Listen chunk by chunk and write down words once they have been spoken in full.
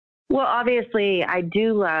Well, obviously, I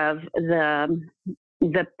do love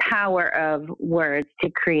the power of words to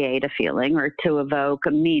create a feeling or to evoke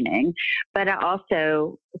a meaning. But I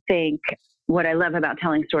also think what I love about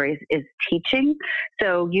telling stories is teaching.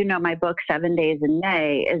 So, my book, 7 Days in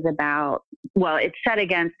May, is about, well, it's set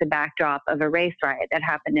against the backdrop of a race riot that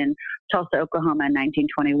happened in Tulsa, Oklahoma in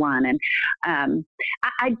 1921. And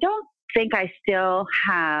I don't think I still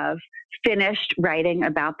have finished writing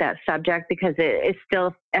about that subject because it's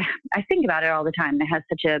still, I think about it all the time. It has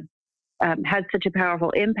had such a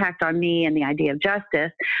powerful impact on me and the idea of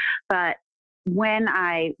justice. But when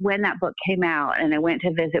that book came out and I went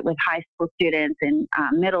to visit with high school students and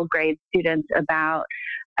middle grade students about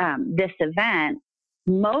this event,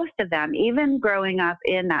 most of them, even growing up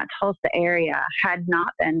in that Tulsa area, had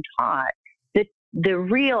not been taught the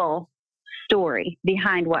real story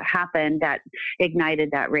behind what happened that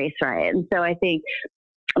ignited that race riot. And so I think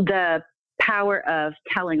the power of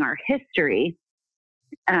telling our history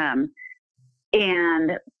and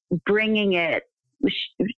bringing it,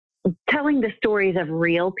 telling the stories of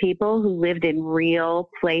real people who lived in real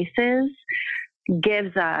places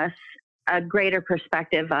gives us a greater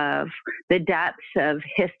perspective of the depths of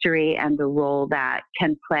history and the role that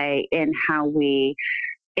can play in how we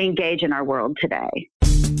engage in our world today.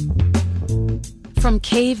 From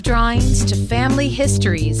cave drawings to family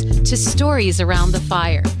histories to stories around the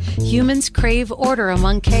fire, humans crave order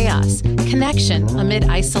among chaos, connection amid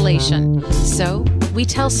isolation. So we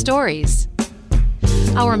tell stories.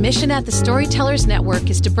 Our mission at the Storytellers Network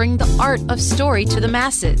is to bring the art of story to the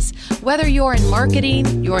masses. Whether you're in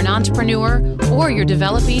marketing, you're an entrepreneur, or you're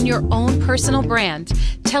developing your own personal brand,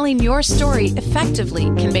 telling your story effectively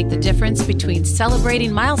can make the difference between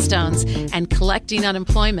celebrating milestones and collecting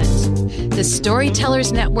unemployment. The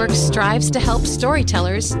Storytellers Network strives to help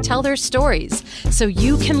storytellers tell their stories so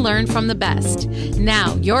you can learn from the best.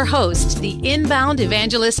 Now, your host, the inbound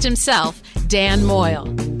evangelist himself, Dan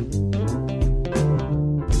Moyle.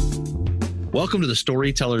 Welcome to the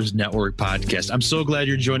Storytellers Network podcast. I'm so glad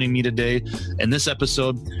you're joining me today. In this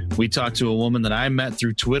episode, we talked to a woman that I met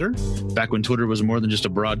through Twitter, back when Twitter was more than just a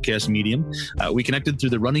broadcast medium. We connected through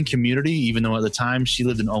the running community, even though at the time she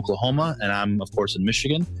lived in Oklahoma and I'm, of course, in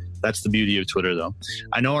Michigan. That's the beauty of Twitter, though.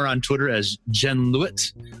 I know her on Twitter as Jen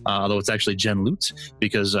Lewitt, although it's actually Jen Lute,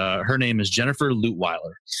 because her name is Jennifer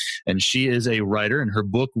Luitwieler. And she is a writer, and her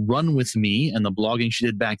book, Run With Me, and the blogging she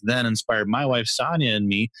did back then inspired my wife, Sonia, and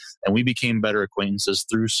me, and we became better acquaintances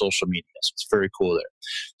through social media. So it's very cool there.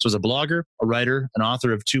 So as a blogger, a writer, an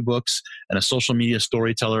author of 2 books, and a social media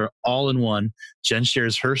storyteller all in one, Jen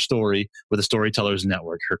shares her story with the Storytellers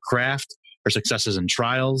Network, her craft, her successes and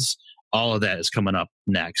trials. All of that is coming up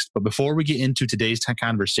next. But before we get into today's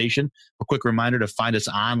conversation, a quick reminder to find us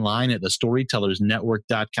online at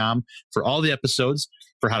thestorytellersnetwork.com for all the episodes,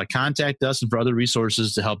 for how to contact us, and for other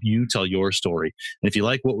resources to help you tell your story. And if you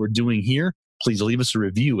like what we're doing here, please leave us a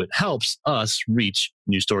review. It helps us reach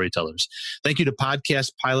new storytellers. Thank you to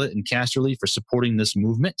Podcast Pilot and Casterly for supporting this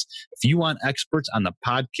movement. If you want experts on the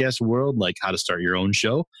podcast world, like how to start your own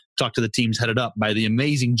show, talk to the teams headed up by the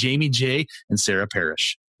amazing Jamie J. and Sarah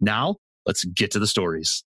Parrish. Now, let's get to the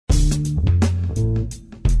stories.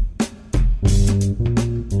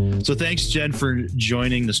 So thanks, Jen, for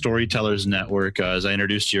joining the Storytellers Network. As I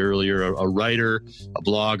introduced you earlier, a writer, a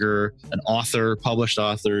blogger, an author, published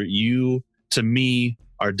author. You, to me,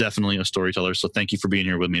 are definitely a storyteller. So thank you for being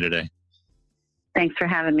here with me today. Thanks for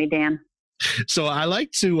having me, Dan. So I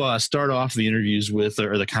like to start off the interviews with,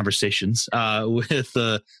 or the conversations, with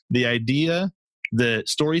the idea that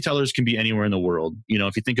storytellers can be anywhere in the world. You know,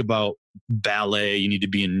 if you think about ballet, you need to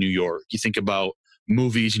be in New York. You think about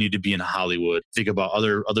movies, you need to be in Hollywood. Think about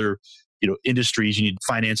other industries, you need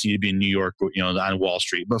finance, you need to be in New York, on Wall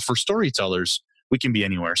Street. But for storytellers, we can be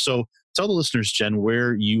anywhere. So tell the listeners, Jen,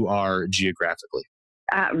 where you are geographically.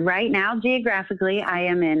 Right now, geographically, I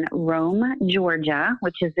am in Rome, Georgia,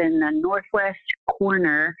 which is in the northwest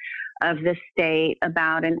corner of the state,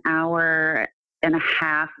 about an hour and a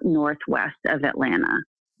half northwest of Atlanta.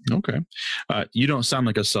 Okay. You don't sound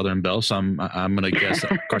like a Southern belle, so I'm going to guess.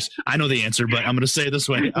 Of course, I know the answer, but I'm going to say it this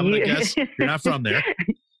way. I'm going to guess you're not from there.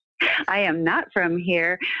 I am not from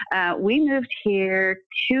here. We moved here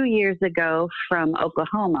 2 years ago from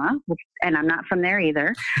Oklahoma, and I'm not from there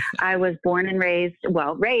either. I was born and raised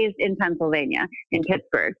in Pennsylvania, in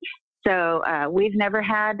Pittsburgh. So we've never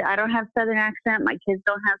had, I don't have Southern accent. My kids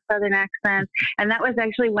don't have Southern accents. And that was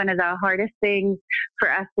actually one of the hardest things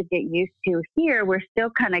for us to get used to here. We're still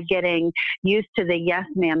kind of getting used to the yes,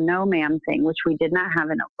 ma'am, no, ma'am thing, which we did not have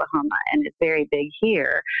in Oklahoma. And it's very big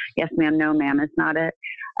here. Yes, ma'am, no, ma'am is not a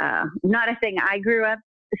thing I grew up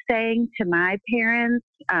saying to my parents,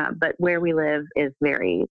 but where we live is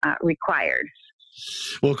very required.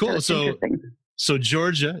 Well, cool. So So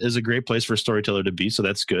Georgia is a great place for a storyteller to be. So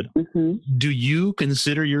that's good. Mm-hmm. Do you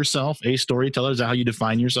consider yourself a storyteller? Is that how you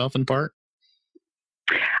define yourself in part?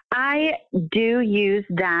 I do use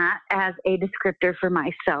that as a descriptor for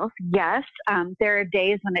myself. Yes. There are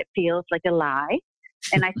days when it feels like a lie.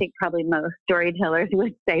 And I think probably most storytellers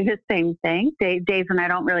would say the same thing. Days when I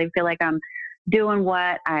don't really feel like I'm doing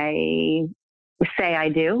what I say I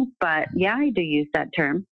do. But yeah, I do use that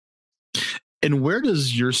term. And where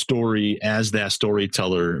does your story as that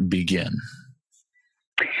storyteller begin?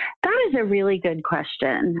 That is a really good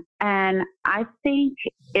question. And I think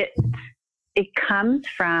it comes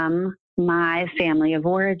from my family of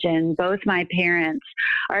origin. Both my parents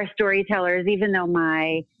are storytellers, even though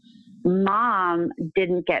my mom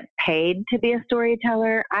didn't get paid to be a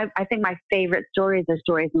storyteller. I think my favorite stories are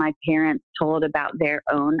stories my parents told about their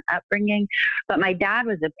own upbringing. But my dad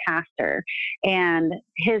was a pastor, and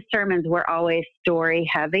his sermons were always story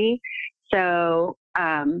heavy. So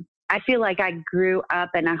I feel like I grew up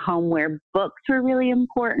in a home where books were really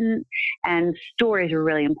important and stories were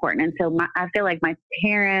really important. And so I feel like my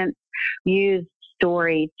parents used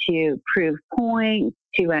story to prove points,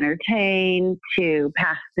 to entertain, to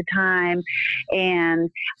pass the time. And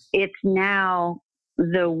it's now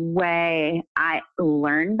the way I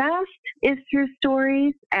learn best is through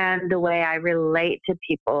stories, and the way I relate to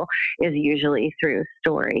people is usually through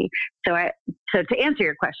story. So to answer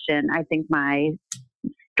your question, I think my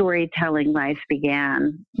storytelling life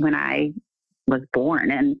began when I was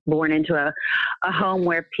born into a home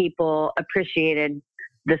where people appreciated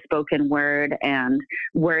the spoken word, and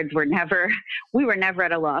we were never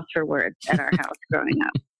at a loss for words at our house growing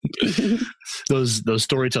up. Those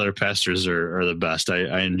storyteller pastors are the best.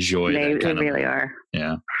 I enjoy that kind they really are.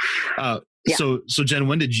 Yeah. Yeah. So Jen,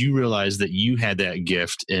 when did you realize that you had that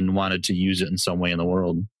gift and wanted to use it in some way in the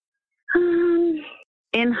world?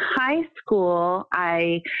 In high school,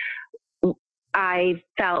 I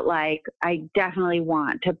felt like I definitely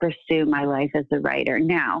want to pursue my life as a writer.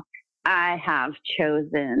 Now, I have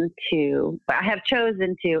chosen to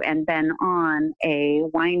and been on a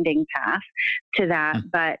winding path to that.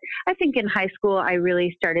 But I think in high school, I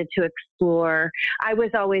really started to explore. I was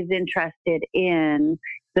always interested in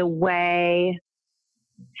the way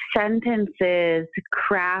sentences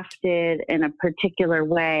crafted in a particular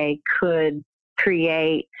way could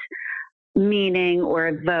create meaning or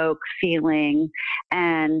evoke feeling.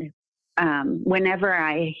 And whenever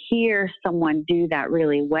I hear someone do that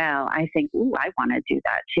really well, I think, ooh, I want to do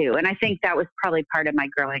that too. And I think that was probably part of my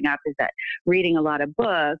growing up, is that reading a lot of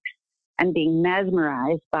books and being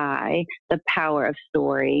mesmerized by the power of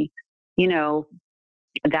story. You know,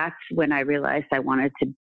 that's when I realized I wanted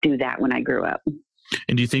to do that when I grew up.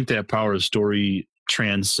 And do you think that power of story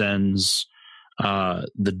transcends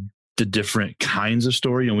the different kinds of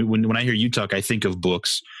story? And when I hear you talk, I think of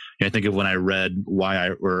books. I think of when I read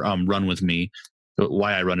Run With Me.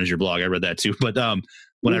 Why I Run is your blog. I read that too. But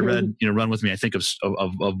when I read Run With Me, I think of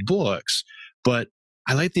books. But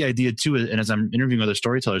I like the idea too. And as I'm interviewing other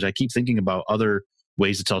storytellers, I keep thinking about other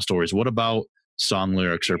ways to tell stories. What about song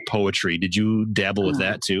lyrics or poetry? Did you dabble with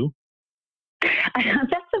that too?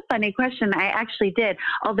 That's a funny question. I actually did,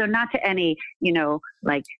 although not to any,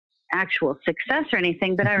 like actual success or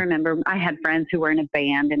anything. But I remember I had friends who were in a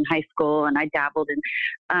band in high school, and I dabbled in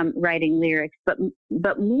writing lyrics, but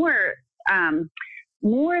more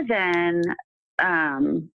than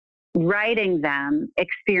writing them,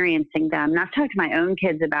 experiencing them. And I've talked to my own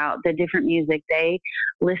kids about the different music they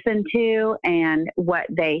listen to and what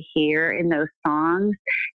they hear in those songs.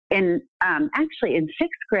 And actually, in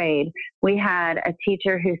sixth grade, we had a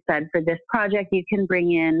teacher who said, for this project, you can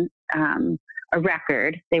bring in a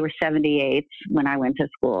record. They were 78s when I went to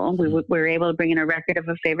school. We were able to bring in a record of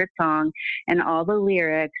a favorite song and all the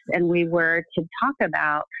lyrics, and we were to talk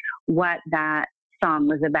about what that song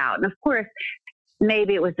was about. And of course,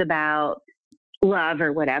 maybe it was about love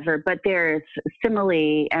or whatever, but there's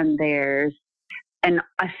simile and there's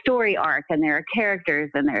a story arc, and there are characters,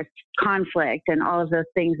 and there's conflict, and all of those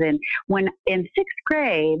things. And when in sixth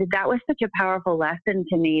grade, that was such a powerful lesson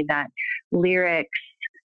to me, that lyrics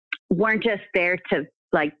weren't just there to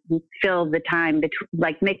like fill the time,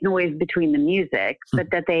 like make noise between the music, but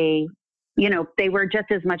that they were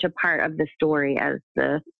just as much a part of the story as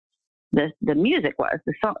the music was,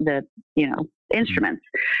 the song, instruments.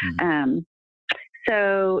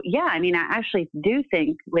 So yeah, I mean, I actually do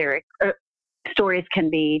think stories can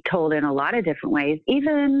be told in a lot of different ways.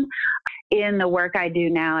 Even in the work I do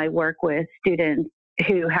now, I work with students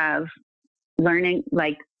who have learning,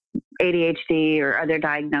 like ADHD or other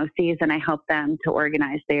diagnoses, and I help them to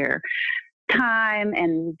organize their time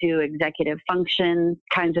and do executive function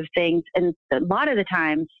kinds of things. And a lot of the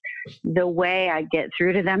times, the way I get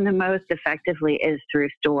through to them the most effectively is through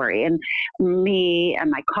story. And me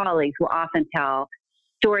and my colleagues will often tell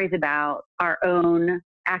stories about our own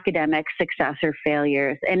academic success or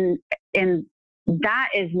failures. And that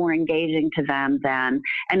is more engaging to them than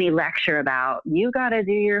any lecture about, you got to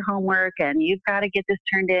do your homework and you've got to get this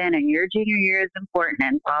turned in and your junior year is important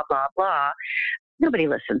and blah, blah, blah. Nobody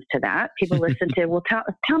listens to that. People listen to, well,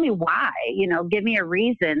 tell me why, give me a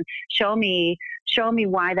reason. Show me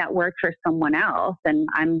why that worked for someone else. And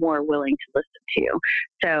I'm more willing to listen to you.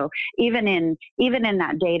 So even in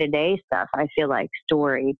that day-to-day stuff, I feel like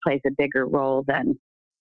story plays a bigger role than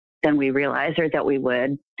we realize or that we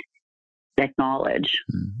would acknowledge.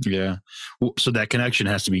 Yeah. So that connection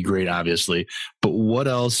has to be great, obviously. But what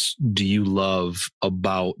else do you love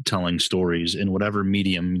about telling stories in whatever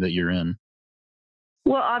medium that you're in?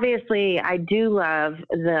 Well, obviously, I do love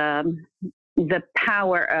the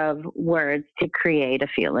power of words to create a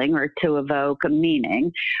feeling or to evoke a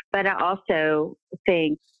meaning. But I also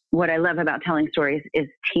think what I love about telling stories is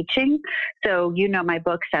teaching. So, my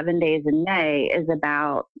book, 7 Days in May, is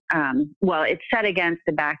about, it's set against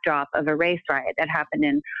the backdrop of a race riot that happened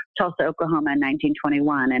in Tulsa, Oklahoma in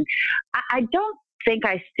 1921. And I don't think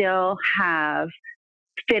I still have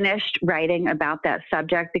finished writing about that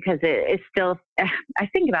subject because it's still, I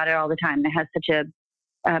think about it all the time. It has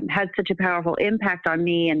such a powerful impact on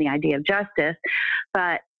me and the idea of justice.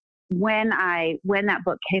 But when that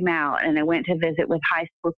book came out and I went to visit with high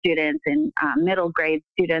school students and middle grade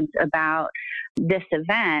students about this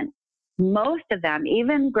event, most of them,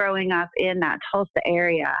 even growing up in that Tulsa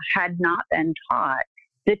area, had not been taught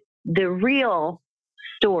the real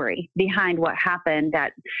story behind what happened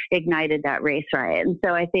that ignited that race riot. And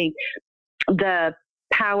so I think the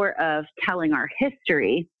power of telling our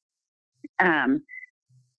history and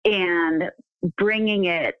bringing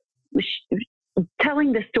it,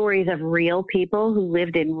 telling the stories of real people who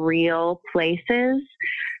lived in real places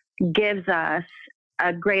gives us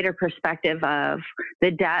a greater perspective of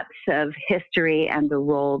the depths of history and the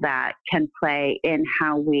role that can play in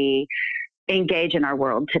how we engage in our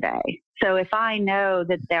world today. So if I know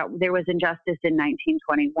that there was injustice in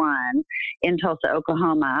 1921 in Tulsa,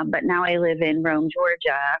 Oklahoma, but now I live in Rome,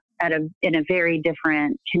 Georgia, in a very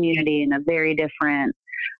different community, in a very different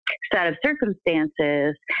set of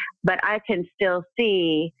circumstances, but I can still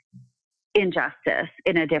see injustice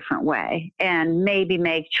in a different way and maybe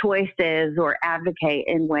make choices or advocate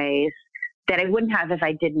in ways that I wouldn't have if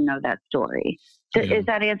I didn't know that story. Yeah. Is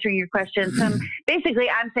that answering your question? So basically,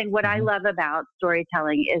 I'm saying what I love about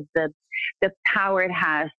storytelling is the power it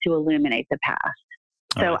has to illuminate the past.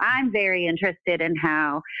 So I'm very interested in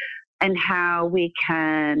how we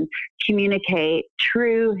can communicate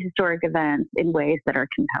true historic events in ways that are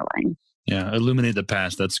compelling. Yeah, illuminate the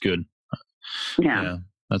past. That's good. Yeah,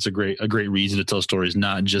 that's a great reason to tell stories,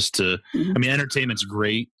 not just to. I mean, entertainment's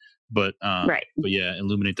great. But right. But yeah,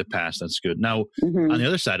 illuminate the past. That's good. Now, on the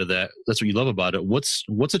other side of that, that's what you love about it. What's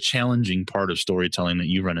a challenging part of storytelling that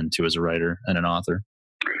you run into as a writer and an author?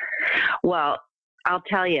 Well, I'll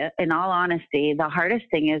tell you, in all honesty, the hardest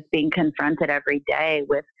thing is being confronted every day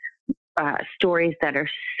with stories that are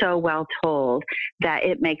so well told that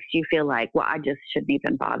it makes you feel like, well, I just shouldn't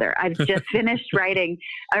even bother. I've just finished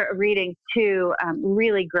reading two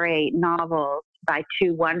really great novels by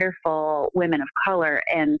two wonderful women of color.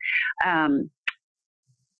 And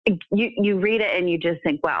you read it and you just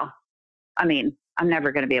think, well, I mean, I'm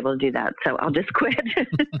never going to be able to do that, so I'll just quit.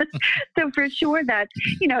 So for sure that's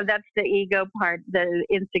the ego part, the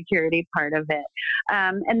insecurity part of it.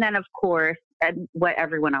 And then, of course, what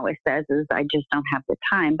everyone always says is, I just don't have the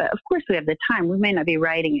time. But of course we have the time. We may not be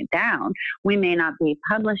writing it down. We may not be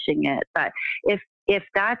publishing it. But if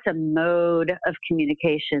that's a mode of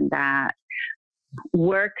communication that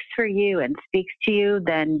works for you and speaks to you,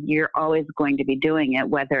 then you're always going to be doing it,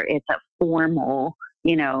 whether it's a formal,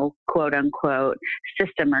 quote unquote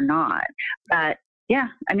system or not. But yeah,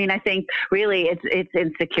 I mean, I think really it's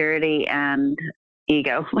insecurity and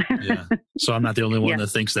ego. Yeah. So I'm not the only one that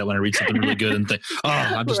thinks that when I read something really good and think, oh,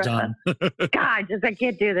 I'm just done. God, I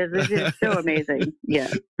can't do this. This is so amazing.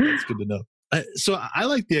 Yeah. That's good to know. So I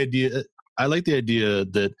like the idea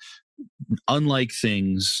that unlike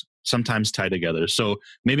things sometimes tie together. So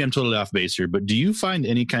maybe I'm totally off base here, but do you find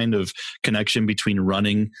any kind of connection between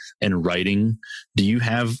running and writing? Do you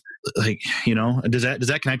have does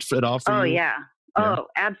that connect at all for you? Oh, yeah. Oh,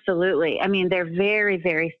 absolutely. I mean, they're very,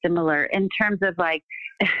 very similar in terms of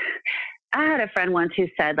I had a friend once who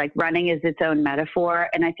said like running is its own metaphor.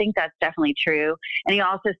 And I think that's definitely true. And he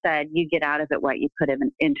also said you get out of it what you put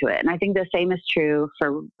into it. And I think the same is true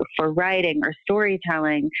for writing or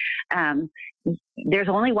storytelling. There's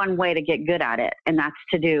only one way to get good at it, and that's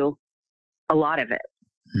to do a lot of it.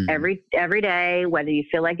 Every day, whether you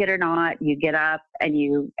feel like it or not, you get up and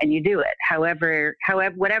you do it. However,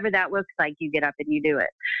 whatever that looks like, you get up and you do it.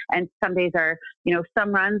 And some days are,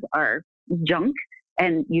 some runs are junk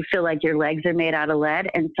and you feel like your legs are made out of lead.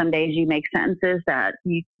 And some days you make sentences that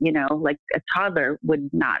like a toddler would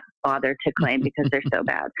not bother to claim because they're so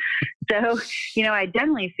bad. So, I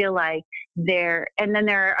definitely feel like and then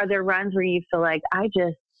there are other runs where you feel like I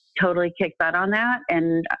just totally kicked butt on that.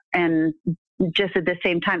 And just at the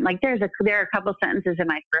same time, like there are a couple sentences in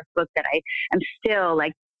my first book that I am still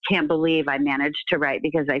like, can't believe I managed to write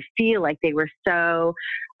because I feel like they were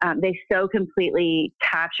they so completely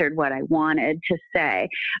captured what I wanted to say.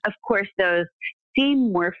 Of course, those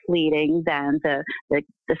seem more fleeting than the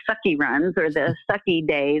sucky runs or the sucky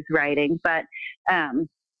days writing. But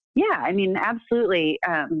yeah, I mean, absolutely.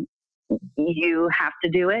 You have to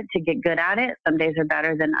do it to get good at it. Some days are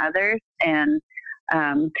better than others. And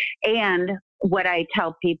what I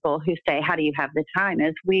tell people who say, how do you have the time,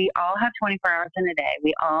 is we all have 24 hours in a day.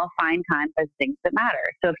 We all find time for things that matter.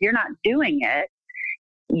 So if you're not doing it,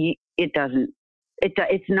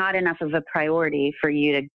 it's not enough of a priority for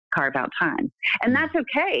you to carve out time. And that's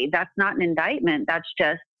okay. That's not an indictment. That's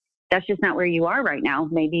just not where you are right now.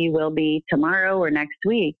 Maybe you will be tomorrow or next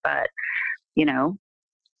week, but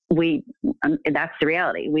that's the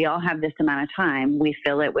reality. We all have this amount of time. We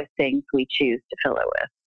fill it with things we choose to fill it with.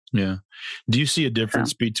 Yeah. Do you see a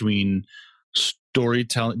difference between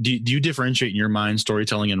storytelling? Do you differentiate in your mind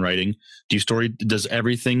storytelling and writing? Does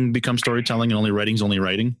everything become storytelling and only writing's only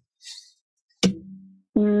writing?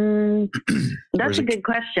 That's a good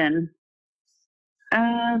question.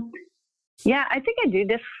 Yeah, I think I do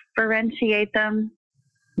differentiate them.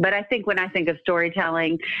 But I think when I think of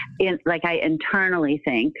storytelling, I internally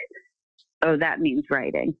think, oh, that means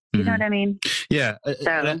writing. You know what I mean? Yeah.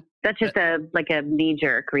 So that's just a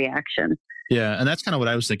knee-jerk reaction. Yeah. And that's kind of what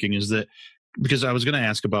I was thinking, is that because I was going to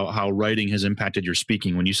ask about how writing has impacted your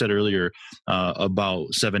speaking. When you said earlier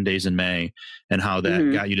about 7 days in May and how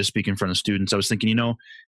that got you to speak in front of students, I was thinking,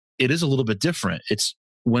 it is a little bit different. It's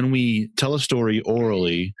when we tell a story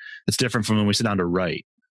orally, it's different from when we sit down to write.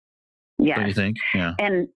 Yes. Don't you think? Yeah.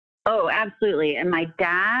 And absolutely. And my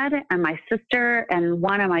dad and my sister and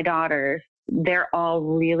one of my daughters, they're all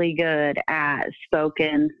really good at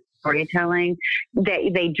spoken storytelling.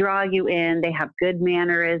 They draw you in. They have good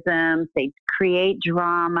mannerisms. They create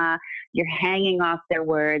drama. You're hanging off their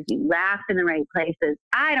words. You laugh in the right places.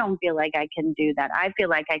 I don't feel like I can do that. I feel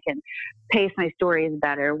like I can pace my stories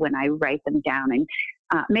better when I write them down. And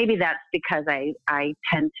maybe that's because I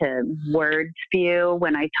tend to word spew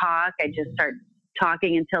when I talk. I just start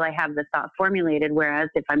talking until I have the thought formulated. Whereas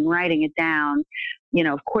if I'm writing it down,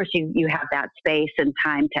 of course you have that space and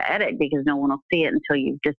time to edit because no one will see it until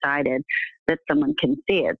you've decided that someone can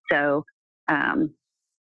see it. So,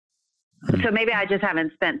 so maybe I just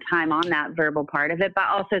haven't spent time on that verbal part of it, but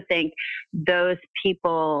I also think those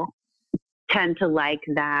people tend to like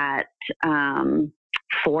that,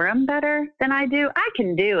 forum better than I do. I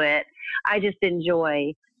can do it. I just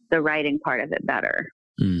enjoy the writing part of it better.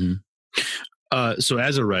 Mm-hmm. So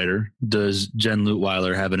as a writer, does Jen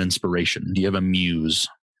Luitwieler have an inspiration? Do you have a muse?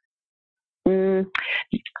 I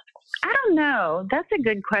don't know. That's a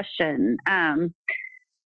good question. I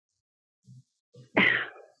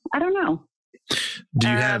don't know. Do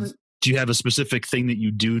you have a specific thing that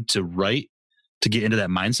you do to write to get into that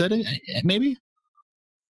mindset? Maybe?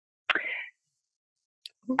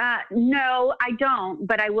 No, I don't.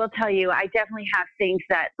 But I will tell you, I definitely have things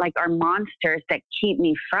that are monsters that keep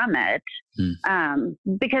me from it.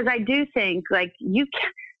 Because I do think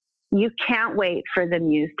you can't wait for the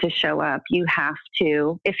muse to show up. You have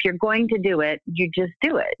to. If you're going to do it, you just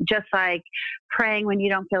do it. Just like praying when you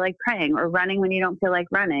don't feel like praying, or running when you don't feel like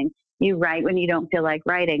running. You write when you don't feel like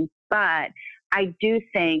writing. But I do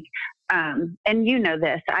think, and you know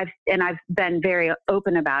this, I've been very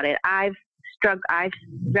open about it. I've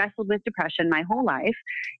wrestled with depression my whole life,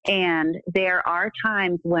 and there are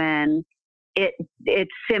times when it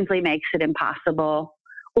simply makes it impossible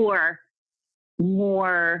or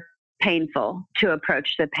more painful to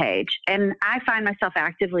approach the page. And I find myself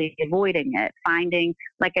actively avoiding it, finding,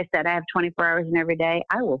 like I said, I have 24 hours in every day.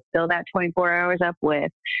 I will fill that 24 hours up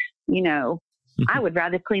with, I would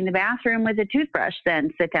rather clean the bathroom with a toothbrush than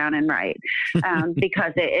sit down and write.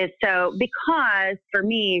 Because for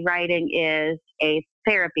me, writing is a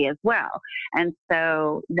therapy as well. And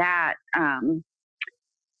so that,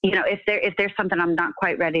 if there's something I'm not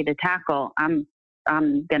quite ready to tackle, I'm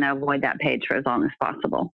going to avoid that page for as long as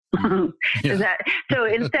possible. Yeah. So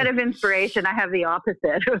instead of inspiration, I have the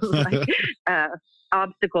opposite of like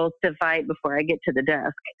obstacles to fight before I get to the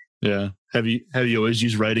desk. Yeah. Have you always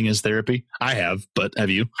used writing as therapy? I have, but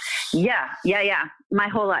have you? Yeah. My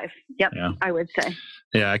whole life. Yep. Yeah. I would say.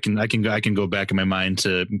 Yeah, I can go back in my mind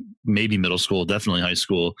to maybe middle school, definitely high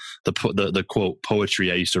school. The quote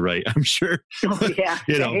poetry I used to write. I'm sure. Oh yeah.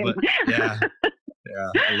 But yeah.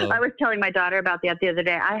 Yeah, I was telling my daughter about that the other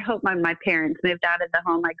day. I hope my parents moved out of the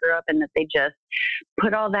home I grew up in, that they just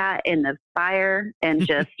put all that in the fire and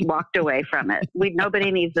just walked away from it.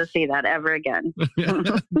 Nobody needs to see that ever again.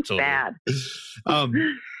 It's bad.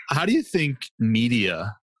 How do you think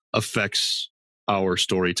media affects our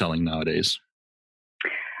storytelling nowadays?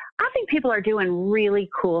 I think people are doing really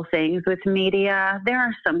cool things with media. There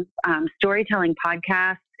are some storytelling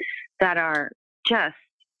podcasts that are just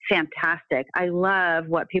fantastic. I love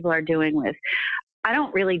what people are doing with. I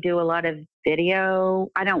don't really do a lot of video.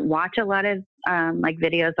 I don't watch a lot of like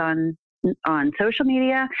videos on social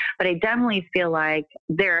media, but I definitely feel like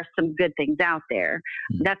there are some good things out there.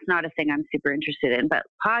 That's not a thing I'm super interested in, but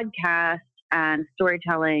podcasts and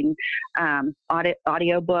storytelling,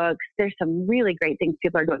 audiobooks, there's some really great things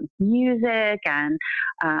people are doing with music and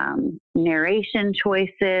narration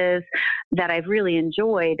choices that I've really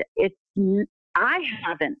enjoyed. I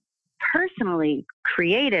haven't personally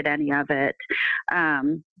created any of it,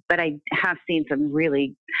 but I have seen some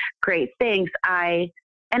really great things.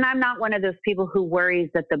 And I'm not one of those people who worries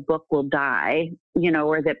that the book will die,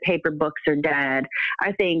 or that paper books are dead.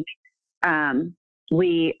 I think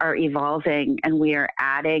we are evolving and we are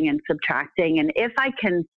adding and subtracting. And if I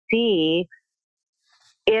can see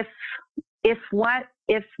if what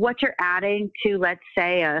you're adding to, let's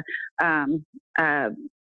say, a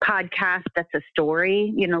podcast that's a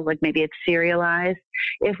story, like maybe it's serialized,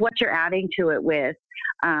 if what you're adding to it with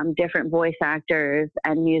different voice actors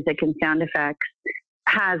and music and sound effects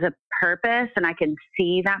has a purpose, and I can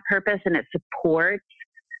see that purpose and it supports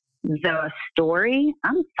the story,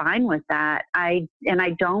 I'm fine with that. I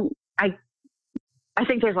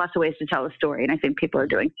think there's lots of ways to tell a story, and I think people are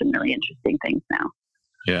doing some really interesting things now.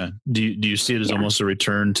 Yeah. Do you see it as almost a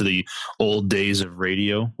return to the old days of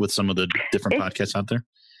radio with some of the different podcasts out there?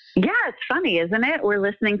 Yeah, it's funny, isn't it? We're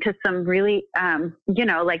listening to some really,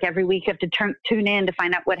 like every week you have to tune in to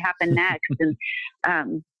find out what happened next.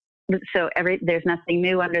 And so there's nothing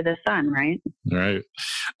new under the sun, right? Right.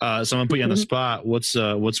 So I'm going to put you on the spot. What's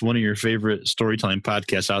one of your favorite storytelling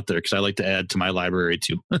podcasts out there? Because I like to add to my library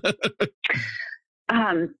too.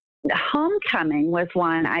 Homecoming was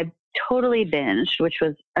one I totally binged, which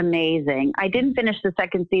was amazing. I didn't finish the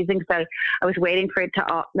second season because I was waiting for it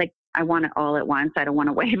to I want it all at once. I don't want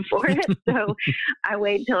to wait for it. So I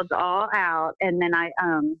wait till it's all out. And then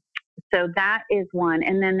so that is one.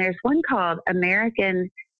 And then there's one called American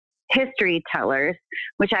History Tellers,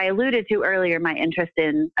 which I alluded to earlier, my interest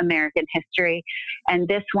in American history. And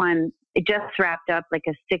this one, it just wrapped up like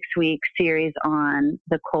a 6-week series on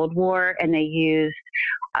the Cold War. And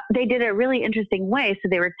they did a really interesting way. So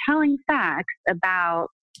they were telling facts about,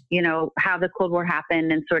 how the Cold War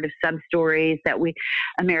happened and sort of sub-stories that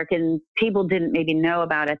American people didn't maybe know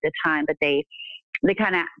about at the time, but they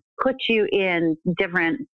kind of put you in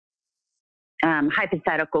different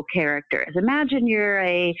hypothetical characters. Imagine you're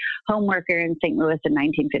a home worker in St. Louis in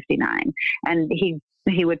 1959, and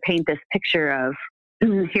he would paint this picture of,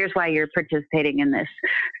 here's why you're participating in this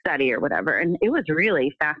study or whatever. And it was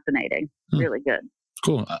really fascinating, really good.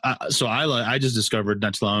 Cool. So I just discovered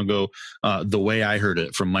not too long ago The Way I Heard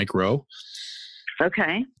It from Mike Rowe.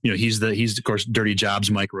 Okay. He's of course Dirty Jobs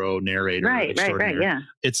Mike Rowe narrator. Right. Yeah.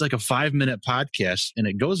 It's like a 5-minute podcast, and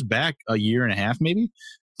it goes back a year and a half maybe.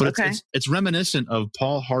 But it's reminiscent of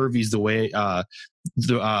Paul Harvey's The Way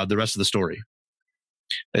the rest of the story.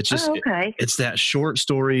 It's just it's that short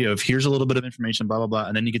story of here's a little bit of information, blah blah blah,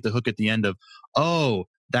 and then you get the hook at the end of, oh,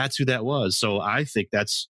 that's who that was. So I think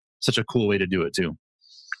that's such a cool way to do it too.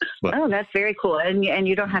 But, that's very cool, and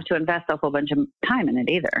you don't have to invest a whole bunch of time in it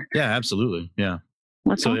either. Yeah, absolutely. Yeah.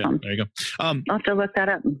 That's awesome. Yeah, there you go. I'll have to look that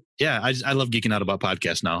up. Yeah, I love geeking out about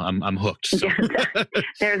podcasts now. I'm hooked. So.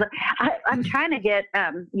 I'm trying to get.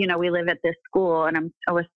 We live at this school, and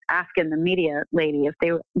I was asking the media lady if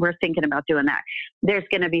they were thinking about doing that. There's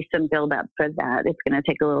going to be some build up for that. It's going to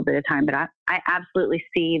take a little bit of time, but I absolutely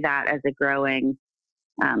see that as a growing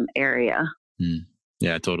area.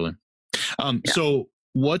 Yeah, totally. So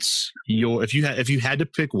what's if you had to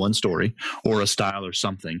pick one story or a style or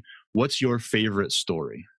something, what's your favorite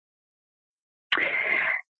story?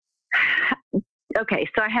 Okay,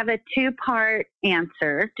 so I have a two-part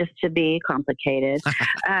answer, just to be complicated.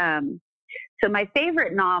 So my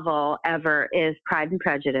favorite novel ever is Pride and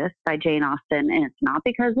Prejudice by Jane Austen, and it's not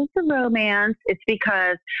because it's a romance. It's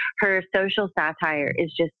because her social satire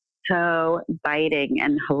is just so biting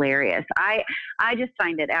and hilarious. I just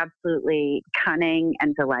find it absolutely cunning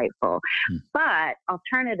and delightful. But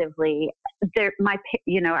alternatively,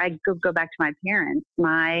 I go back to my parents.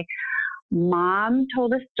 My mom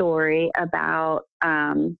told a story about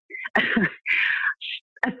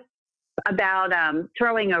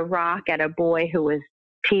throwing a rock at a boy who was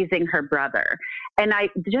teasing her brother. And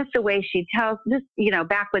just the way she tells this,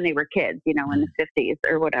 back when they were kids, in the 50s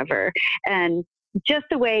or whatever. And just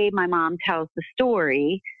the way my mom tells the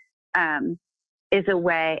story, is a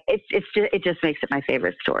way, it just makes it my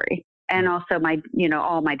favorite story. And also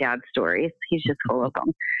all my dad's stories, he's just full of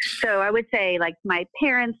them. So I would say like my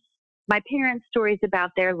parents' stories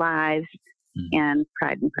about their lives and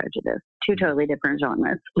Pride and Prejudice, two totally different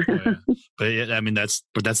genres. But yeah, I mean, that's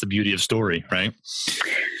the beauty of story, right?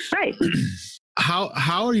 Right.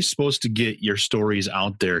 How are you supposed to get your stories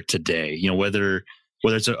out there today? Whether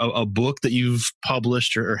it's a book that you've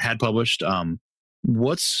published or had published,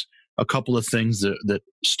 what's a couple of things that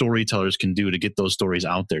storytellers can do to get those stories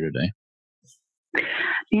out there today?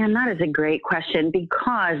 Man, that is a great question,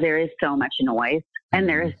 because there is so much noise, and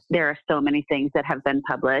there are so many things that have been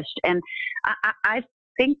published. And I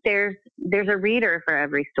think there's a reader for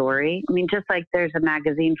every story. I mean, just like there's a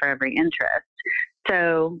magazine for every interest.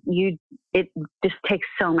 So it just takes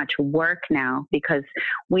so much work now, because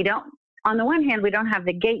on the one hand, we don't have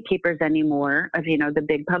the gatekeepers anymore of, the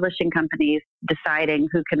big publishing companies deciding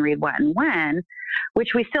who can read what and when,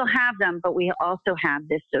 which we still have them, but we also have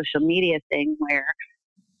this social media thing where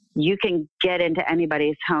you can get into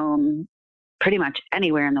anybody's home pretty much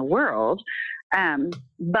anywhere in the world.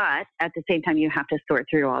 But at the same time, you have to sort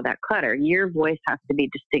through all that clutter. Your voice has to be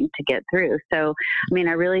distinct to get through. So, I mean,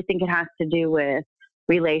 I really think it has to do with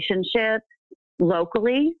relationships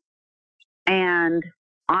locally and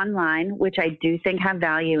online, which I do think have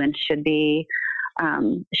value and should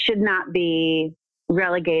not be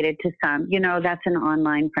relegated to some, that's an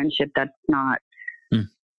online friendship. That's not,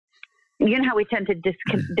 how we tend to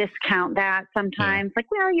discount that sometimes. Like,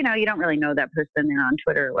 well, you don't really know that person on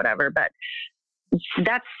Twitter or whatever, but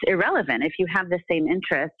that's irrelevant. If you have the same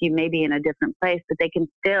interest, you may be in a different place, but they can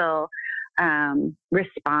still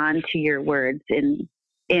respond to your words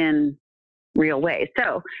in real ways.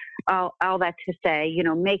 So all that to say,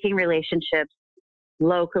 making relationships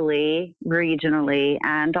locally, regionally,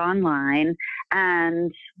 and online.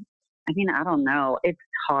 And I mean, I don't know. It's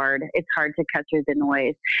hard. It's hard to cut through the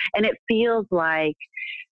noise. And it feels like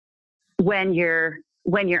when you're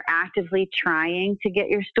actively trying to get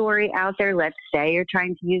your story out there, let's say you're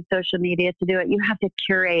trying to use social media to do it, you have to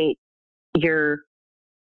curate your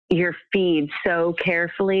feed so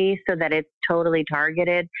carefully so that it's totally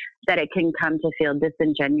targeted, that it can come to feel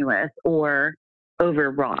disingenuous or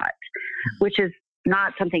overwrought, which is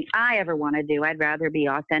not something I ever want to do. I'd rather be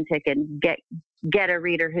authentic and get a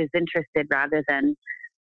reader who's interested rather than,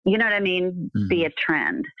 you know what I mean, be a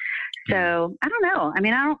trend. So I don't know. I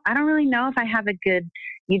mean, I don't really know if I have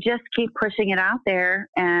you just keep pushing it out there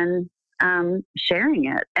and sharing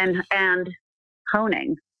it and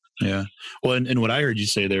honing. Yeah. Well, and what I heard you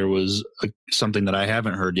say there was something that I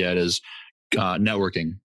haven't heard yet is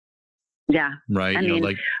networking. Yeah. Right.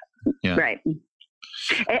 Right.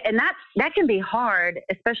 And that can be hard,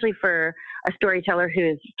 especially for a storyteller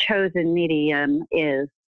whose chosen medium is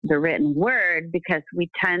the written word, because we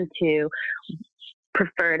tend to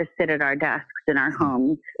prefer to sit at our desks in our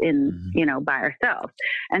homes by ourselves.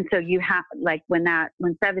 And so you have, like, when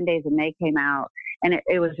 7 Days of May came out, and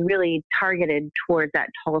it was really targeted towards that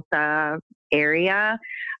Tulsa area,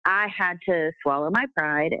 I had to swallow my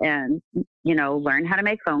pride and, learn how to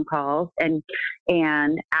make phone calls and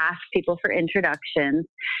ask people for introductions.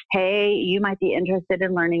 Hey, you might be interested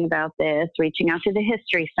in learning about this, reaching out to the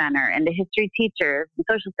History Center and the history teachers and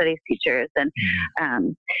social studies teachers and,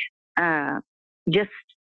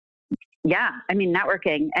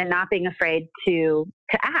 networking and not being afraid to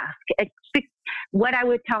ask. What I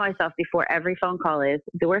would tell myself before every phone call is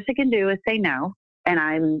the worst I can do is say no. And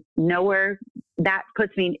I'm nowhere, that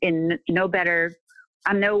puts me in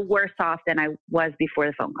I'm no worse off than I was before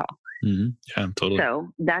the phone call. Mm-hmm. Yeah, totally.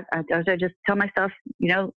 So I just tell myself,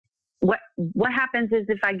 what happens is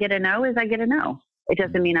if I get a no, I get a no. It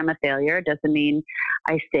doesn't mean I'm a failure. It doesn't mean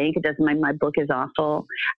I stink. It doesn't mean my book is awful.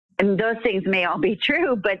 And those things may all be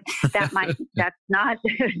true, but that's not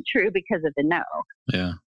true because of the no.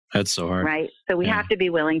 Yeah. That's so hard. Right. So we have to be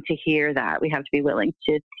willing to hear that. We have to be willing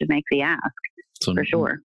to make the ask. So for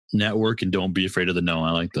sure. Network and don't be afraid of the no.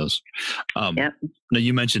 I like those. Yep. Now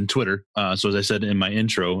you mentioned Twitter. So as I said in my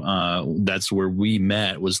intro, that's where we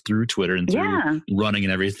met, was through Twitter and through running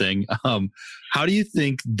and everything. How do you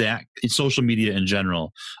think that social media in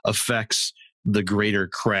general affects the greater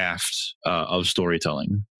craft of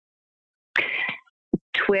storytelling?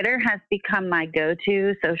 Twitter has become my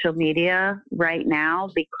go-to social media right now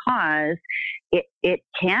because it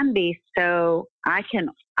can be so, I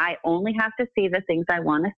only have to see the things I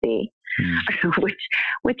want to see,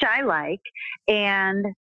 which I like. And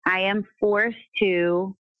I am forced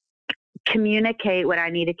to communicate what I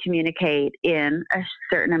need to communicate in a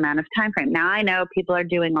certain amount of time frame. Now I know people are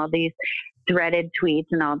doing all these threaded tweets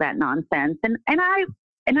and all that nonsense. And I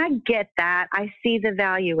get that. I see the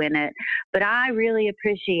value in it, but I really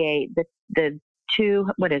appreciate the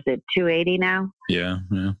 280 now? Yeah.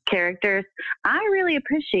 Characters. I really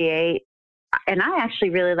appreciate, and I actually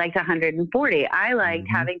really liked 140. I liked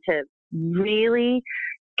having to really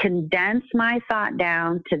condense my thought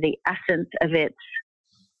down to the essence of its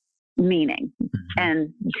meaning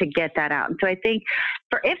and to get that out. And so I think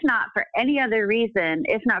if not for any other reason,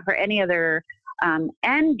 if not for any other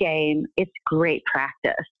end game, it's great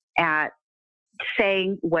practice at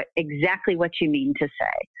saying exactly what you mean to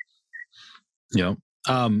say. Yeah.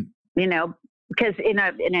 Because in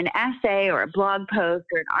an essay or a blog post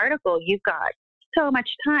or an article, you've got so much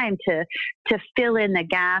time to fill in the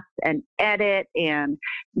gaps and edit and,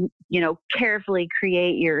 carefully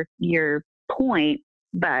create your point.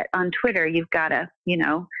 But on Twitter, you've got to,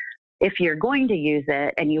 if you're going to use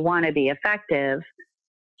it and you want to be effective,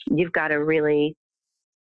 you've got to really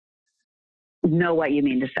know what you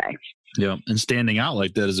mean to say. Yeah. And standing out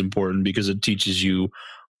like that is important because it teaches you,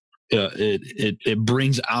 it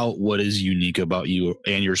brings out what is unique about you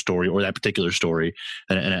and your story or that particular story.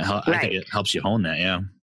 And I think it helps you hone that. Yeah.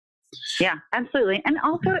 Yeah, absolutely. And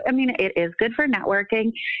also, it is good for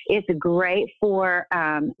networking. It's great for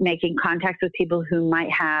making contacts with people who might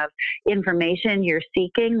have information you're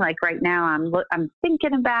seeking. Like right now, I'm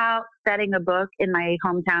thinking about setting a book in my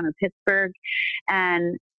hometown of Pittsburgh,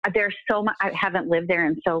 and there's so much. I haven't lived there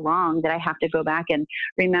in so long that I have to go back and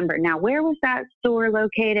remember. Now, where was that store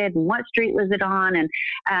located, and what street was it on?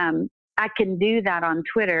 And I can do that on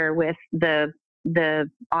Twitter with the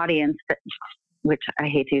audience which I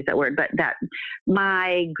hate to use that word, but that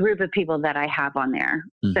my group of people that I have on there.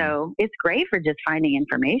 So it's great for just finding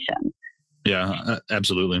information. Yeah,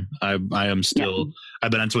 absolutely. I am still, I've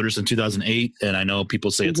been on Twitter since 2008 and I know people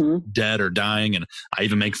say it's dead or dying. And I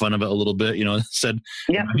even make fun of it a little bit, said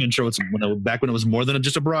in my intro, it's back when it was more than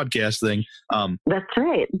just a broadcast thing. That's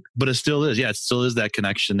right. But it still is. Yeah. It still is that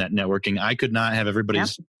connection, that networking. I could not have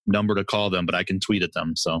everybody's number to call them, but I can tweet at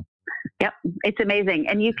them. So. Yep. It's amazing.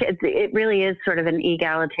 And it really is sort of an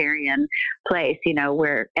egalitarian place,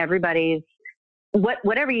 where everybody's,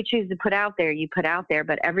 whatever you choose to put out there, you put out there,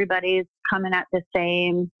 but everybody's coming at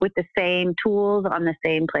with the same tools on the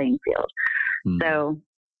same playing field. So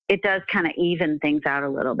it does kind of even things out a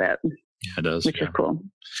little bit. Yeah, it does. Which is cool.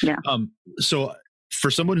 Yeah. So for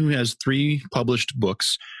someone who has 3 published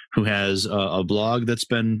books, who has a blog that's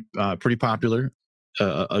been pretty popular,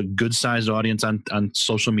 a good sized audience on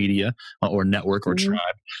social media or network or tribe,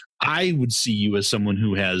 I would see you as someone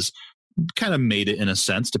who has kind of made it in a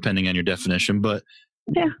sense, depending on your definition. But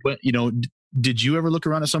did you ever look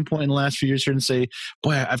around at some point in the last few years here and say,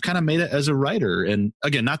 boy, I've kind of made it as a writer? And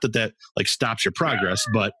again, not that like stops your progress,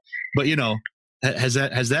 but has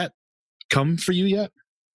that come for you yet?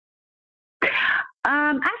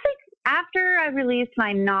 I think after I released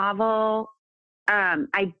my novel,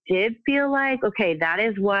 I did feel like, okay, that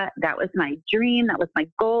was my dream. That was my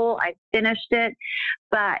goal. I finished it,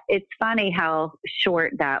 but it's funny how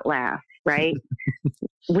short that lasts, right?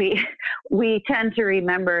 we tend to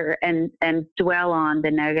remember and dwell on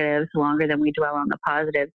the negatives longer than we dwell on the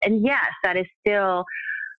positives. And yes, that is still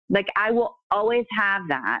like, I will always have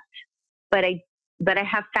that, but I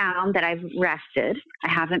have found that I've rested. I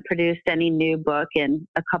haven't produced any new book in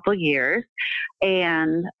a couple years.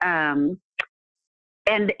 And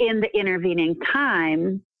in the intervening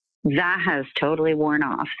time, that has totally worn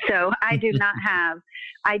off. So I do not have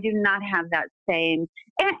that same,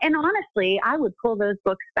 and honestly, I would pull those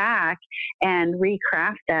books back and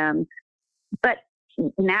recraft them. But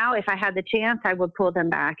now if I had the chance, I would pull them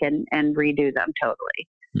back and redo them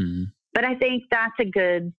totally. But I think that's a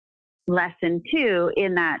good lesson too,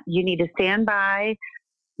 in that you need to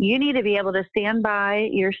be able to stand by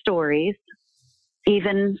your stories,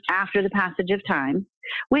 even after the passage of time,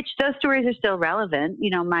 which those stories are still relevant.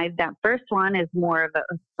 That first one is more of a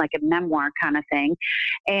memoir kind of thing.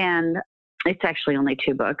 And It's actually only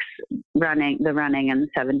 2 books, The Running and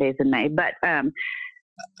 7 Days in May. But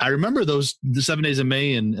I remember the 7 Days in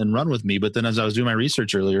May and Run With Me, but then as I was doing my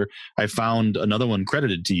research earlier, I found another one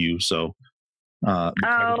credited to you. So,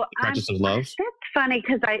 Practice of Love. That's funny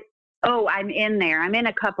because I'm in there. I'm in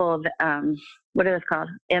a couple of what are those called?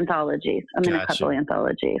 Anthologies. I'm in a couple of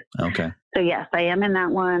anthologies. Okay. So yes, I am in that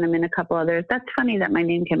one. I'm in a couple others. That's funny that my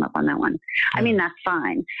name came up on that one. Yeah. I mean, that's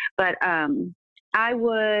fine, but I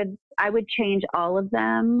would change all of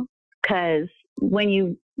them because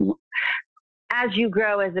as you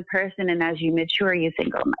grow as a person and as you mature, you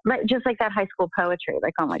think, just like that high school poetry,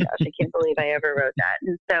 like, oh my gosh, I can't believe I ever wrote that.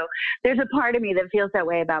 And so there's a part of me that feels that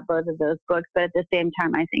way about both of those books. But at the same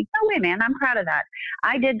time, I think, no way, man, I'm proud of that.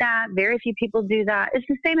 I did that. Very few people do that. It's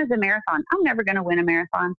the same as a marathon. I'm never going to win a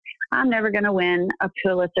marathon. I'm never going to win a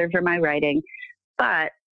Pulitzer for my writing.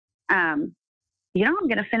 But, I'm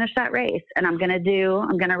going to finish that race and I'm going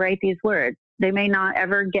to write these words. They may not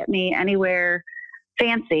ever get me anywhere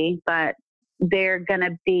fancy, but they're going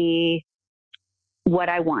to be what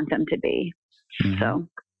I want them to be.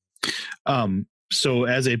 Mm-hmm. So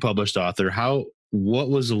as a published author, what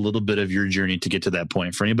was a little bit of your journey to get to that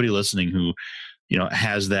point for anybody listening who,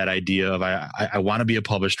 has that idea of, I want to be a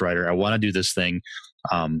published writer. I want to do this thing.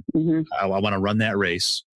 I want to run that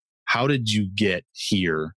race. How did you get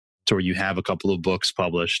here to where you have a couple of books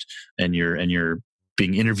published and you're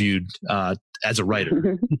being interviewed, as a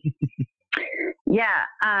writer? Yeah.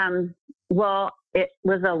 Well, it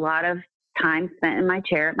was a lot of time spent in my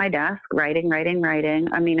chair at my desk, writing.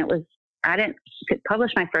 I mean, I didn't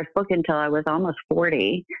publish my first book until I was almost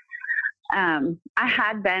 40. I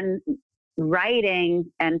had been writing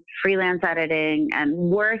and freelance editing and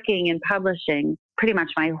working in publishing pretty much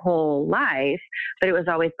my whole life, but it was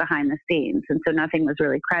always behind the scenes. And so nothing was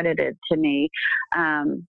really credited to me.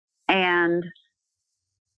 And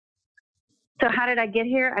so how did I get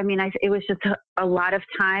here? I mean, it was just a lot of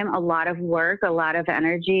time, a lot of work, a lot of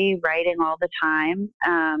energy, writing all the time.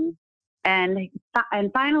 And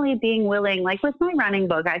finally being willing, like with my running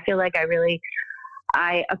book, I feel like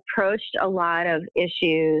I approached a lot of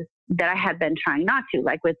issues that I had been trying not to,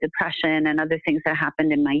 like with depression and other things that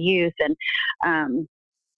happened in my youth. And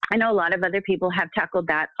I know a lot of other people have tackled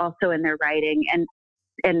that also in their writing.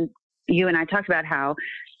 And you and I talked about how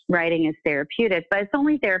writing is therapeutic, but it's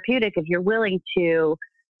only therapeutic if you're willing to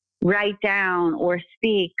write down or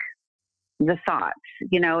speak the thoughts.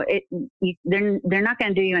 They're not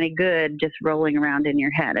going to do you any good just rolling around in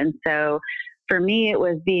your head. And so for me, it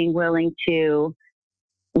was being willing to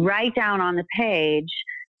write down on the page,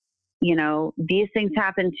 these things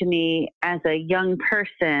happened to me as a young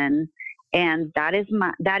person, and that is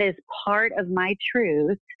part of my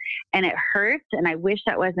truth, and it hurts, and I wish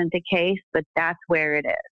that wasn't the case, but that's where it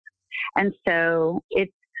is. And so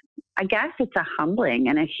I guess it's a humbling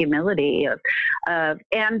and a humility of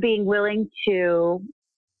and being willing to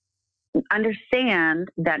understand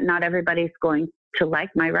that not everybody's going to like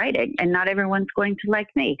my writing and not everyone's going to like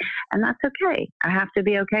me. And that's okay. I have to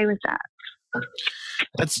be okay with that.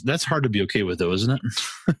 That's hard to be okay with, though, isn't it?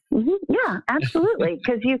 Mm-hmm. Yeah, absolutely.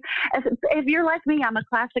 Because if you're like me, I'm a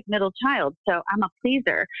classic middle child, so I'm a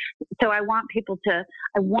pleaser. So I want people to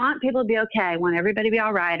be okay. I want everybody to be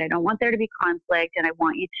all right. I don't want there to be conflict, and I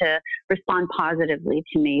want you to respond positively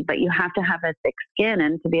to me. But you have to have a thick skin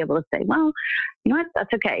and to be able to say, well, you know what?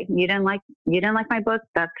 That's okay. You didn't like my book.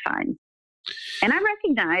 That's fine. And I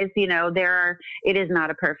recognize, they are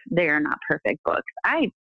not perfect books.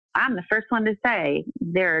 I'm the first one to say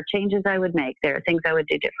there are changes I would make. There are things I would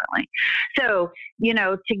do differently. So,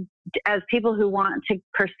 as people who want to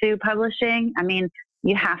pursue publishing, I mean,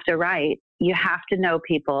 you have to write, you have to know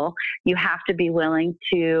people, you have to be willing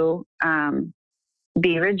to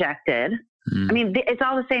be rejected. I mean, it's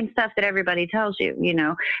all the same stuff that everybody tells you,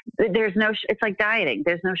 it's like dieting.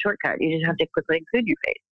 There's no shortcut. You just have to quickly clean your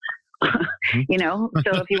face.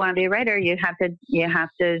 So if you want to be a writer, you have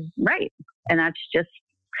to write, and that's just,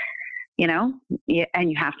 and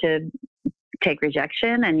you have to take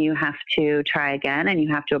rejection, and you have to try again, and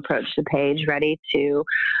you have to approach the page ready to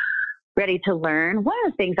learn. One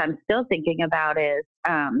of the things I'm still thinking about is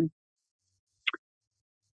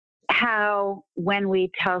how when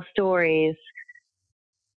we tell stories,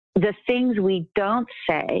 the things we don't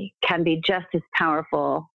say can be just as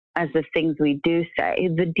powerful as the things we do say.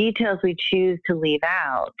 The details we choose to leave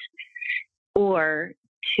out, or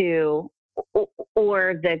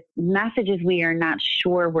the messages we are not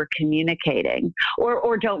sure we're communicating,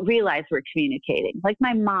 or don't realize we're communicating. Like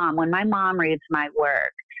when my mom reads my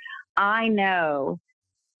work, I know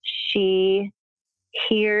she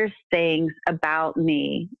hears things about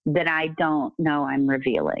me that I don't know I'm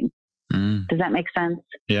revealing. Does that make sense?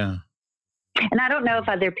 Yeah. And I don't know if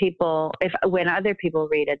when other people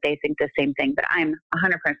read it, they think the same thing, but I'm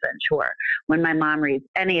 100% sure when my mom reads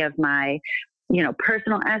any of my,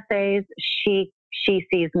 personal essays, she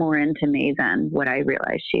sees more into me than what I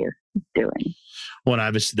realize she is doing. Well,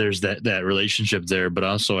 obviously there's that relationship there, but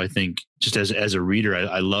also I think just as a reader,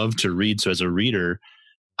 I love to read. So as a reader,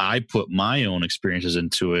 I put my own experiences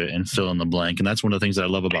into it and fill in the blank. And that's one of the things that I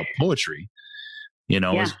love about poetry. Is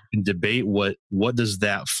you can debate what does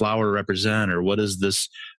that flower represent, or what does this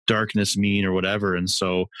darkness mean, or whatever. And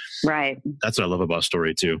so that's what I love about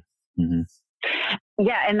story too. Mm-hmm.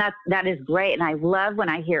 Yeah. And that is great. And I love when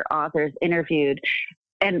I hear authors interviewed,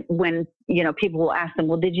 and when, people will ask them,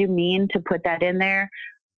 well, did you mean to put that in there?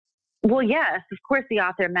 Well, yes, of course the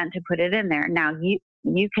author meant to put it in there. Now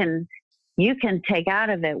you can take out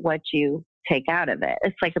of it what you take out of it.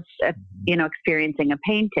 It's like experiencing a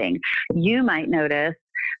painting. You might notice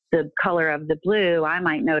the color of the blue. I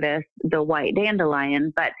might notice the white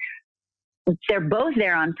dandelion, but they're both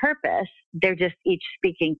there on purpose. They're just each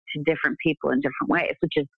speaking to different people in different ways,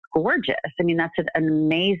 which is gorgeous. I mean, that's an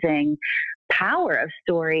amazing power of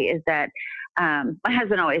story, is that my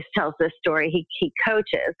husband always tells this story. He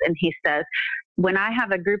coaches, and he says, when I have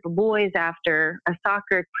a group of boys after a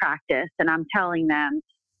soccer practice and I'm telling them,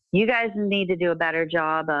 you guys need to do a better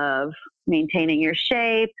job of maintaining your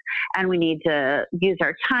shape, and we need to use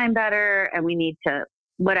our time better, and we need to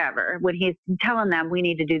whatever. When he's telling them we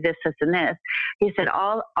need to do this, this, and this, he said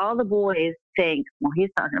all the boys think, well, he's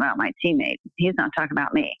talking about my teammate. He's not talking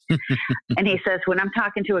about me. And he says, when I'm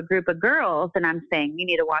talking to a group of girls and I'm saying, you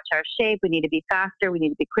need to watch our shape, we need to be faster, we need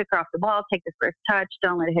to be quicker off the ball, take the first touch,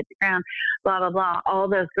 don't let it hit the ground, blah, blah, blah. All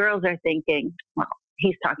those girls are thinking, well,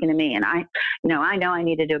 he's talking to me, and I know I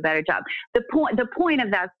need to do a better job. The point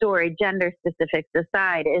of that story, gender specifics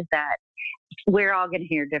aside, is that we're all going to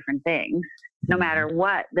hear different things, no matter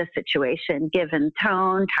what the situation, given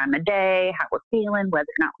tone, time of day, how we're feeling, whether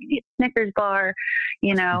or not we need a Snickers bar,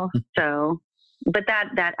 So, but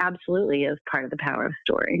that absolutely is part of the power of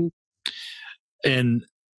story. And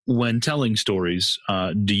when telling stories,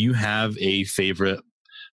 do you have a favorite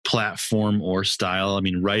platform or style? I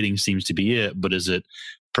mean, writing seems to be it, but is it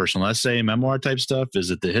personal essay, memoir type stuff?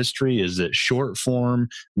 Is it the history? Is it short form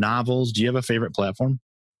novels? Do you have a favorite platform?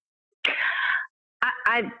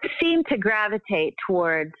 I seem to gravitate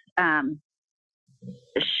towards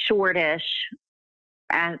shortish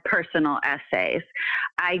personal essays.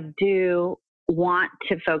 I do want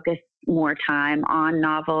to focus more time on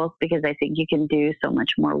novels because I think you can do so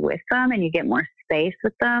much more with them and you get more space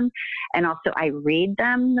with them. And also I read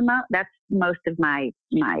them the most. That's most of my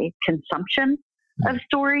consumption of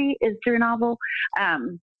story is through a novel.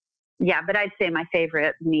 But I'd say my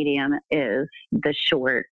favorite medium is the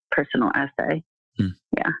short personal essay.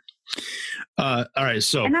 Yeah. All right.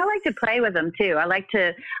 So, and I like to play with them too.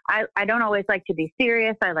 I don't always like to be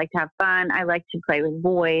serious. I like to have fun. I like to play with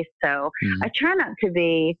voice. So I try not to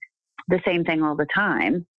be the same thing all the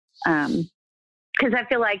time. Cause I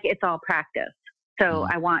feel like it's all practice. So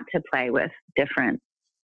I want to play with different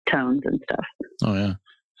tones and stuff. Oh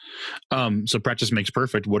yeah. So practice makes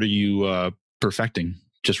perfect. What are you, perfecting?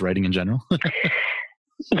 Just writing in general?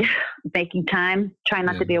 Yeah, making time, trying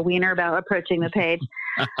not to be a wiener about approaching the page.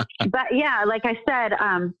 But yeah, like I said,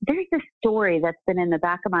 there's this story that's been in the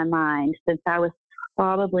back of my mind since I was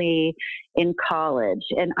probably in college.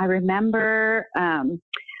 And I remember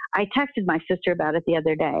I texted my sister about it the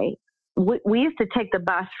other day. We used to take the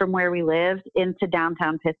bus from where we lived into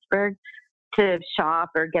downtown Pittsburgh to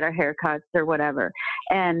shop or get our haircuts or whatever.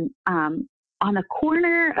 And on the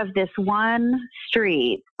corner of this one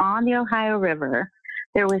street on the Ohio River,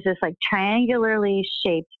 there was this like triangularly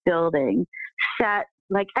shaped building set,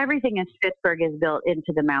 like everything in Pittsburgh is built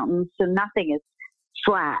into the mountains. So nothing is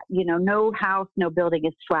flat, no house, no building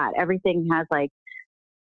is flat. Everything has like,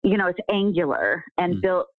 it's angular and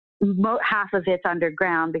built, half of it's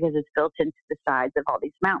underground because it's built into the sides of all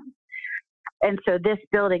these mountains. And so this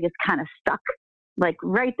building is kind of stuck like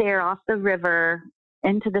right there off the river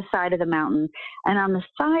into the side of the mountain. And on the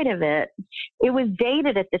side of it, it was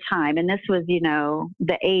dated at the time. And this was,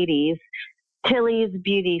 the 80s, Tilly's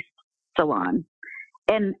Beauty Salon.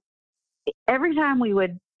 And every time we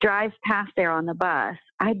would drive past there on the bus,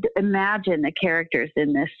 I'd imagine the characters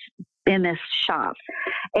in this shop.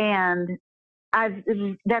 And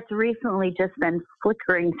that's recently just been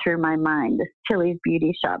flickering through my mind, this Tilly's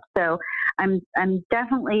Beauty Shop. So I'm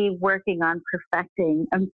definitely working on perfecting.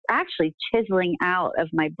 I'm actually chiseling out of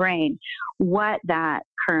my brain what that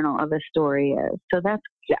kernel of a story is. So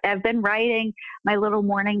I've been writing my little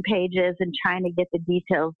morning pages and trying to get the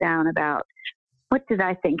details down about what did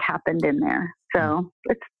I think happened in there? So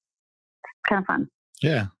it's kind of fun.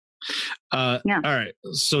 Yeah. All right.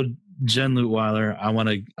 So Jen Luitwieler, I want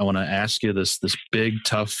to ask you this big,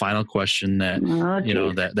 tough final question that,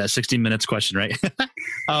 that 60 minutes question, right?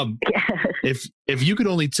 If you could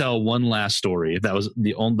only tell one last story, if that was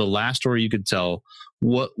the last story you could tell,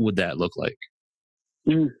 what would that look like?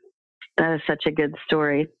 That is such a good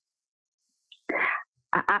story.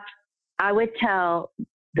 I would tell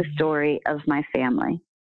the story of my family,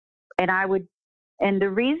 and the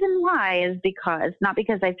reason why is not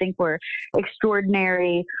because I think we're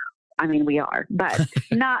extraordinary. I mean, we are, but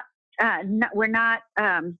we're not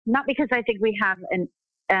because I think we have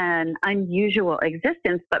an unusual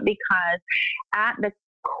existence, but because at the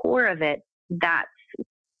core of it, that's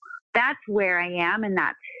where I am, and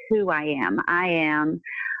that's who I am. I am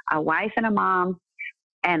a wife and a mom,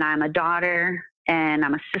 and I'm a daughter, and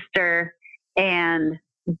I'm a sister, and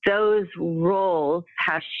those roles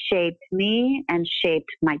have shaped me and shaped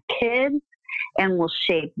my kids and will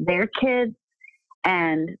shape their kids.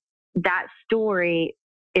 And that story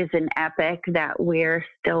is an epic that we're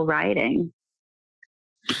still writing.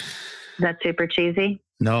 Is that super cheesy?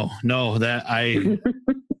 No, that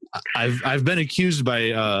I've been accused by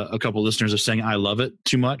a couple listeners of saying I love it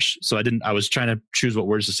too much. So I was trying to choose what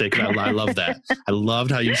words to say, because I love that. I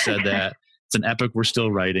loved how you said that. It's an epic we're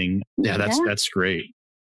still writing. Yeah, that's great.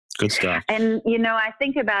 Good stuff. And, I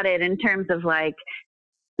think about it in terms of like,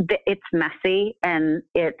 it's messy and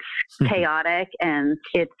it's chaotic and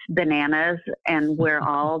it's bananas, and we're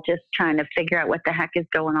all just trying to figure out what the heck is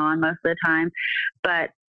going on most of the time.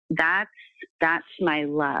 But that's my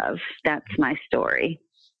love. That's my story,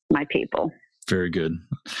 my people. Very good.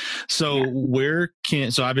 So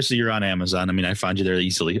so obviously you're on Amazon. I mean, I find you there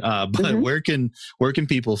easily. But where can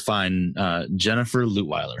people find Jennifer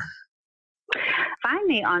Luitwieler? Find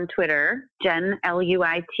me on Twitter. Jen,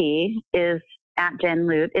 Luit, is at Jen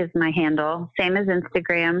Lute is my handle. Same as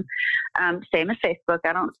Instagram. Same as Facebook.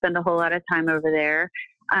 I don't spend a whole lot of time over there.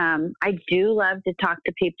 I do love to talk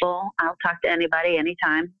to people. I'll talk to anybody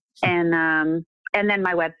anytime. And then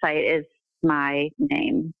my website is my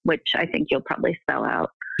name, which I think you'll probably spell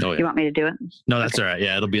out. Oh, yeah. You want me to do it? No, that's all right.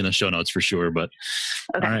 Yeah, it'll be in the show notes for sure. But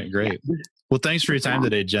all right, great. Yeah. Well, thanks for your time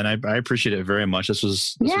today, Jen. I appreciate it very much. This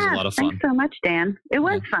was a lot of fun. Thanks so much, Dan. It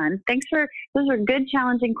was fun. Those were good,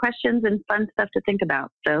 challenging questions and fun stuff to think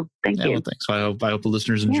about. So thank you. Well, thanks. I hope the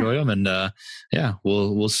listeners enjoy them. And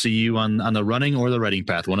we'll see you on the running or the writing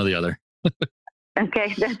path, one or the other.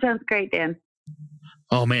 Okay, that sounds great, Dan.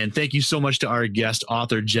 Oh, man. Thank you so much to our guest,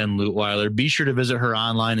 author Jen Luitwieler. Be sure to visit her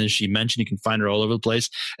online. As she mentioned, you can find her all over the place.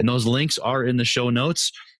 And those links are in the show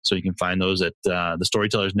notes. So you can find those at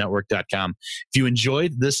thestorytellersnetwork.com. If you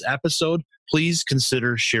enjoyed this episode, please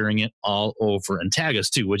consider sharing it all over and tag us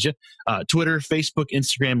too, would you? Twitter, Facebook,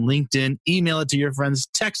 Instagram, LinkedIn, email it to your friends,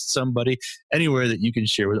 text somebody, anywhere that you can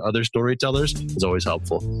share with other storytellers is always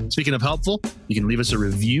helpful. Speaking of helpful, you can leave us a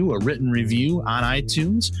written review on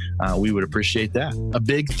iTunes. We would appreciate that. A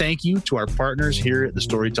big thank you to our partners here at the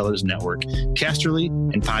Storytellers Network, Casterly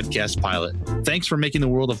and Podcast Pilot. Thanks for making the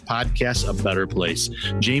world of podcasts a better place.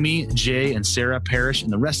 Jamie, Jay, and Sarah Parrish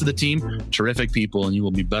and the rest of the team, terrific people, and you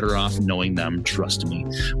will be better off knowing them. Trust me.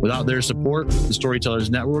 Without their support, the Storytellers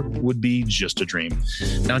Network would be just a dream.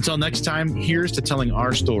 Now, until next time, here's to telling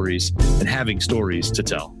our stories and having stories to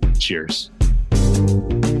tell. Cheers.